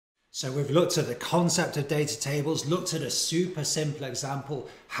So we've looked at the concept of data tables, looked at a super simple example.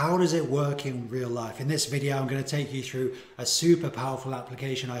 How does it work in real life? In this video, I'm going to take you through a super powerful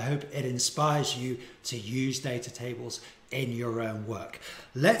application. I hope it inspires you to use data tables in your own work.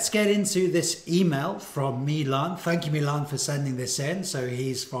 Let's get into this email from Milan. Thank you, Milan, for sending this in. So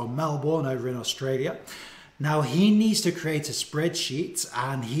he's from Melbourne over in Australia. Now he needs to create a spreadsheet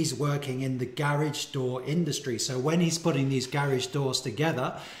and he's working in the garage door industry. So when he's putting these garage doors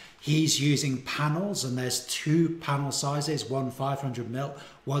together, he's using panels, and there's two panel sizes, one 500 mil,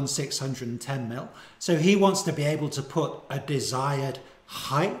 one 610 mil. So he wants to be able to put a desired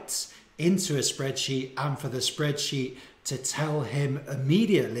height into a spreadsheet, and for the spreadsheet to tell him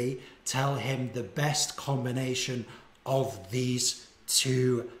immediately, tell him the best combination of these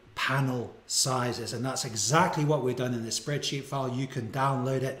two panel sizes. And that's exactly what we've done in this spreadsheet file. You can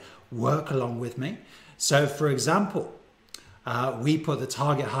download it, work along with me. So for example, we put the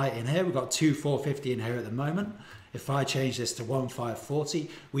target height in here. We've got 2450 in here at the moment. If I change this to 1540,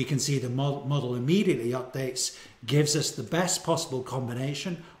 we can see the model immediately updates, gives us the best possible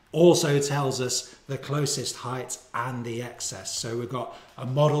combination, also tells us the closest height and the excess. So we've got a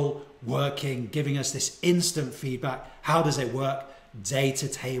model working, giving us this instant feedback. How does it work? Data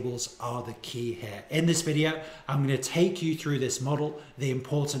tables are the key here. In this video, I'm going to take you through this model, the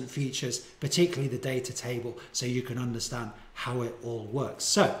important features, particularly the data table, so you can understand how it all works.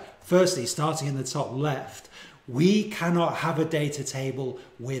 So firstly, starting in the top left, we cannot have a data table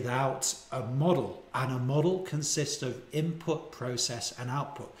without a model, and a model consists of input, process, and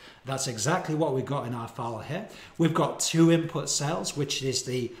output. That's exactly what we've got in our file here. We've got two input cells, which is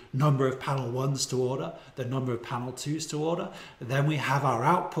the number of panel ones to order, the number of panel twos to order. Then we have our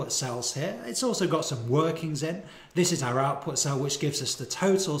output cells here. It's also got some workings in. This is our output cell, which gives us the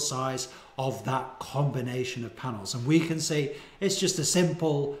total size of that combination of panels. And we can see it's just a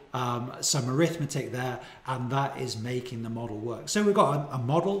simple, some arithmetic there, and that is making the model work. So we've got a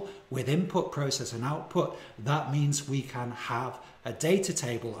model with input, process, and output. That means we can have a data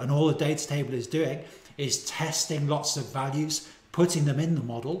table, and all the data table is doing is testing lots of values, putting them in the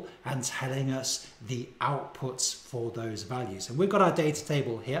model and telling us the outputs for those values. And we've got our data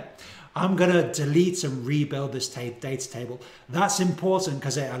table here. I'm going to delete and rebuild this data table. That's important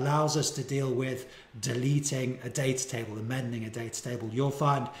because it allows us to deal with deleting a data table, amending a data table. You'll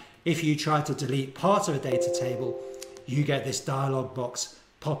find if you try to delete part of a data table, you get this dialog box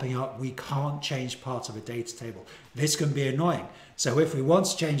popping up. We can't change part of a data table. This can be annoying. So if we want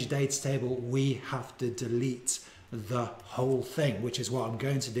to change a data table, we have to delete the whole thing, which is what I'm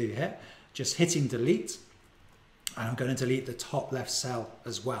going to do here. Just hitting delete, and I'm going to delete the top left cell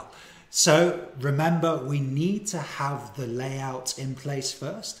as well. So remember, we need to have the layout in place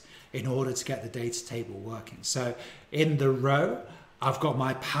first in order to get the data table working. So in the row, I've got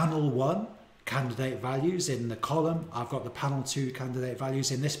my panel 1 candidate values. In the column, I've got the panel 2 candidate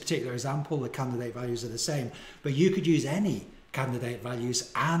values. In this particular example, the candidate values are the same, but you could use any candidate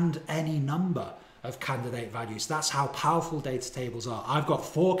values and any number of candidate values. That's how powerful data tables are. I've got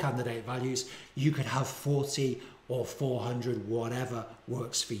 4 candidate values. You could have 40 or 400, whatever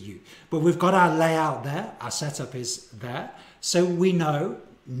works for you. But we've got our layout there. Our setup is there. So we know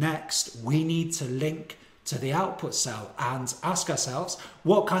next we need to link to the output cell and ask ourselves,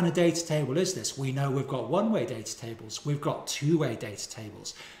 what kind of data table is this? We know we've got one-way data tables. We've got two-way data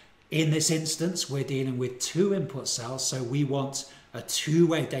tables. In this instance, we're dealing with 2 input cells, so we want a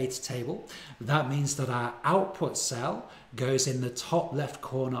two-way data table. That means that our output cell goes in the top left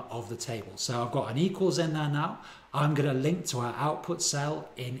corner of the table. So I've got an equals in there now. I'm going to link to our output cell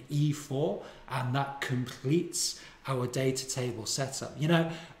in E4, and that completes our data table setup. You know,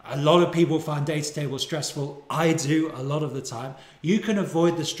 a lot of people find data tables stressful. I do a lot of the time. You can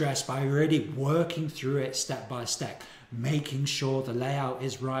avoid the stress by really working through it step by step, making sure the layout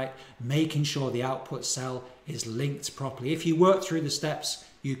is right, making sure the output cell is linked properly. If you work through the steps,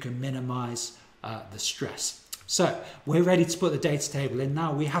 you can minimize the stress. So we're ready to put the data table in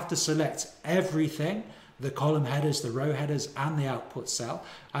now. We have to select everything, the column headers, the row headers, and the output cell.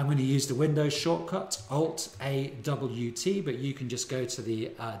 I'm going to use the Windows shortcut, Alt-A-W-T, but you can just go to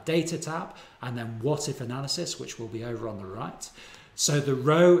the Data tab and then What If Analysis, which will be over on the right. So the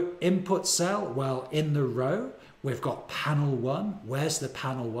row input cell, well, in the row, we've got panel 1. Where's the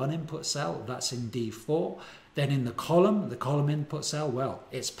panel 1 input cell? That's in D4. Then in the column input cell, well,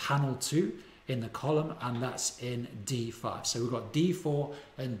 it's panel 2 in the column, and that's in D5. So we've got D4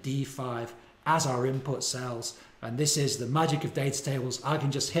 and D5 as our input cells, and this is the magic of data tables. I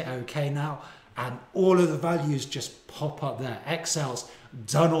can just hit OK now, and all of the values just pop up there. Excel's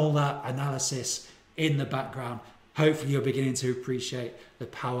done all that analysis in the background hopefully you're beginning to appreciate the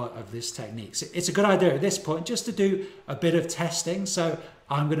power of this technique. So it's a good idea at this point just to do a bit of testing. So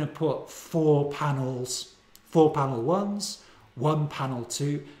I'm going to put 4 panel 1s, 1 panel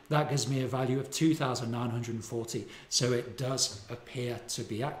 2. That gives me a value of 2,940. So it does appear to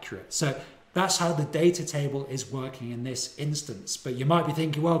be accurate. So that's how the data table is working in this instance. But you might be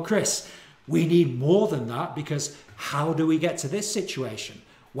thinking, well, Chris, we need more than that, because how do we get to this situation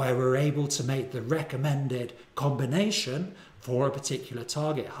where we're able to make the recommended combination for a particular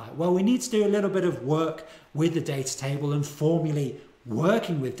target height? Well, we need to do a little bit of work with the data table, and formally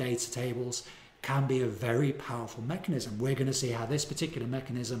working with data tables can be a very powerful mechanism. We're going to see how this particular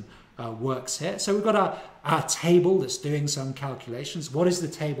mechanism works here. So we've got our table that's doing some calculations. What is the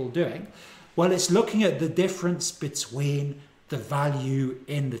table doing? Well, it's looking at the difference between the value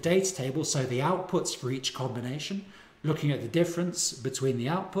in the data table, so the outputs for each combination, looking at the difference between the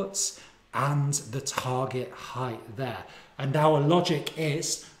outputs and the target height there. And our logic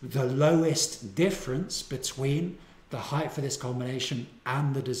is the lowest difference between the height for this combination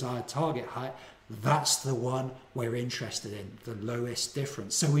and the desired target height. That's the one we're interested in, the lowest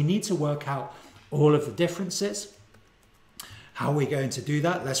difference. So we need to work out all of the differences. How are we going to do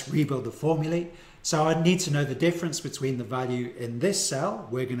that? Let's rebuild the formulae. So I need to know the difference between the value in this cell.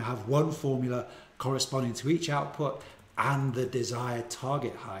 We're going to have one formula corresponding to each output and the desired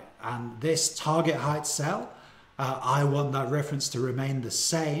target height. And this target height cell, I want that reference to remain the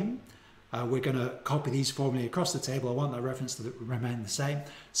same. We're going to copy these formulae across the table. I want that reference to remain the same.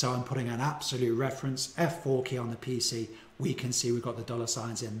 So I'm putting an absolute reference, F4 key on the PC. We can see we've got the dollar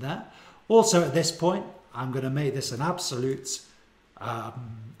signs in there. Also at this point, I'm going to make this an absolute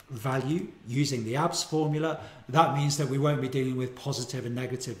value using the abs formula. That means that we won't be dealing with positive and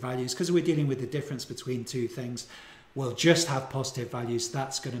negative values, because we're dealing with the difference between two things. We'll just have positive values.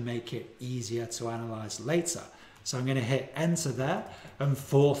 That's going to make it easier to analyze later. So I'm going to hit enter there, and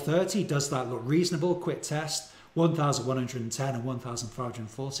 430, does that look reasonable? Quick test, 1,110 and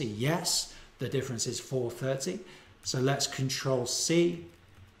 1,540. Yes, the difference is 430. So let's Control C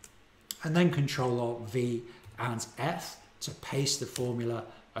and then Control Alt V and F to paste the formula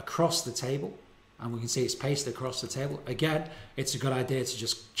across the table. And we can see it's pasted across the table. Again, it's a good idea to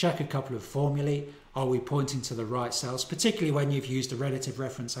just check a couple of formulae. Are we pointing to the right cells? Particularly when you've used a relative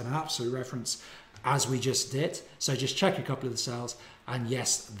reference and an absolute reference, as we just did. So just check a couple of the cells, and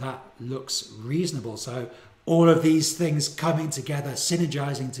yes, that looks reasonable. So all of these things coming together,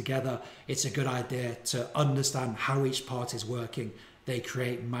 synergizing together, it's a good idea to understand how each part is working. They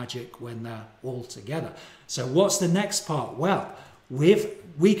create magic when they're all together. So what's the next part? Well,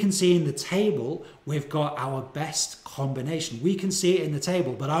 we can see in the table, we've got our best combination. We can see it in the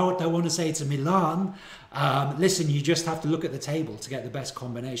table, but I don't want to say to Milan, listen, you just have to look at the table to get the best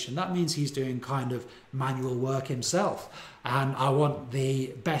combination. That means he's doing kind of manual work himself. And I want the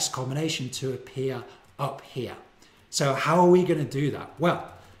best combination to appear up here. So how are we going to do that?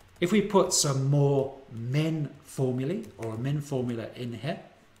 Well, if we put some more min formulae or a min formula in here,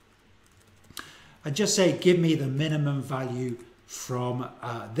 and just say, give me the minimum value from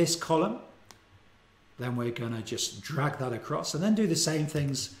this column, then we're going to just drag that across and then do the same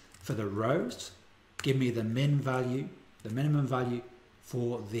things for the rows. Give me the min value, the minimum value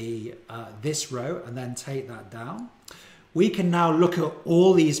for the this row, and then take that down. We can now look at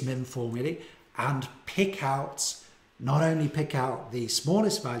all these min formulae and pick out, not only pick out the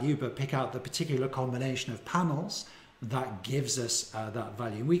smallest value, but pick out the particular combination of panels that gives us that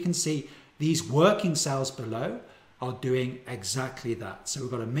value. We can see these working cells below are doing exactly that. So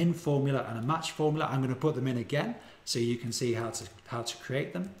we've got a min formula and a match formula. I'm going to put them in again so you can see how to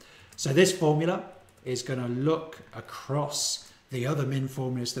create them. So this formula is going to look across the other min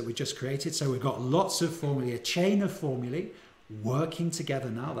formulas that we just created. So we've got lots of formulae, a chain of formulae working together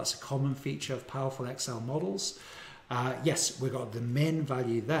now. That's a common feature of powerful Excel models. Yes, we've got the min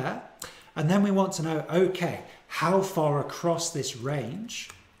value there. And then we want to know, okay, how far across this range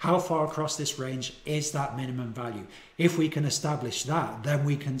is that minimum value? If we can establish that, then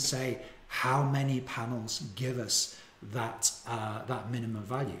we can say how many panels give us that, that minimum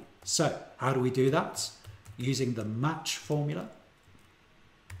value. So how do we do that? Using the match formula,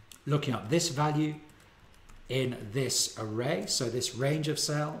 looking up this value in this array, so this range of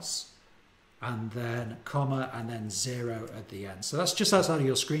cells, and then comma, and then 0 at the end. So that's just outside of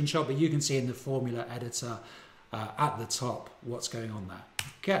your screenshot, but you can see in the formula editor at the top what's going on there.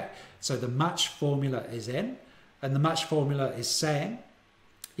 Okay, so the match formula is in, and the match formula is saying,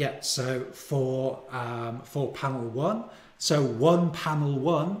 yeah, so for panel 1, so one panel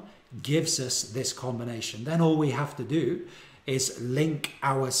 1 gives us this combination. Then all we have to do is link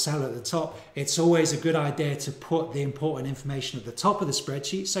our cell at the top. It's always a good idea to put the important information at the top of the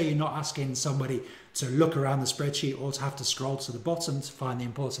spreadsheet, so you're not asking somebody to look around the spreadsheet or to have to scroll to the bottom to find the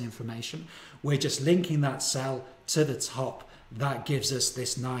important information. We're just linking that cell to the top. That gives us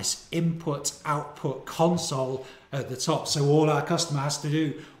this nice input-output console at the top. So all our customer has to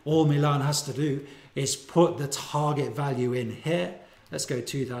do, all Milan has to do, is put the target value in here. Let's go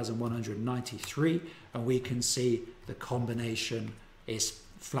 2,193, and we can see the combination is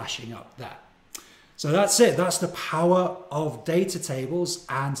flashing up there. So that's it. That's the power of data tables.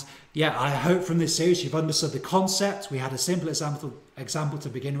 And yeah, I hope from this series you've understood the concept. We had a simple example to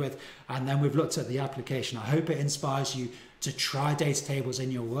begin with, and then we've looked at the application. I hope it inspires you to try data tables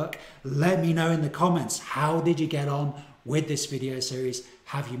in your work. Let me know in the comments, how did you get on with this video series?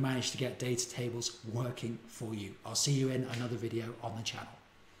 Have you managed to get data tables working for you? I'll see you in another video on the channel.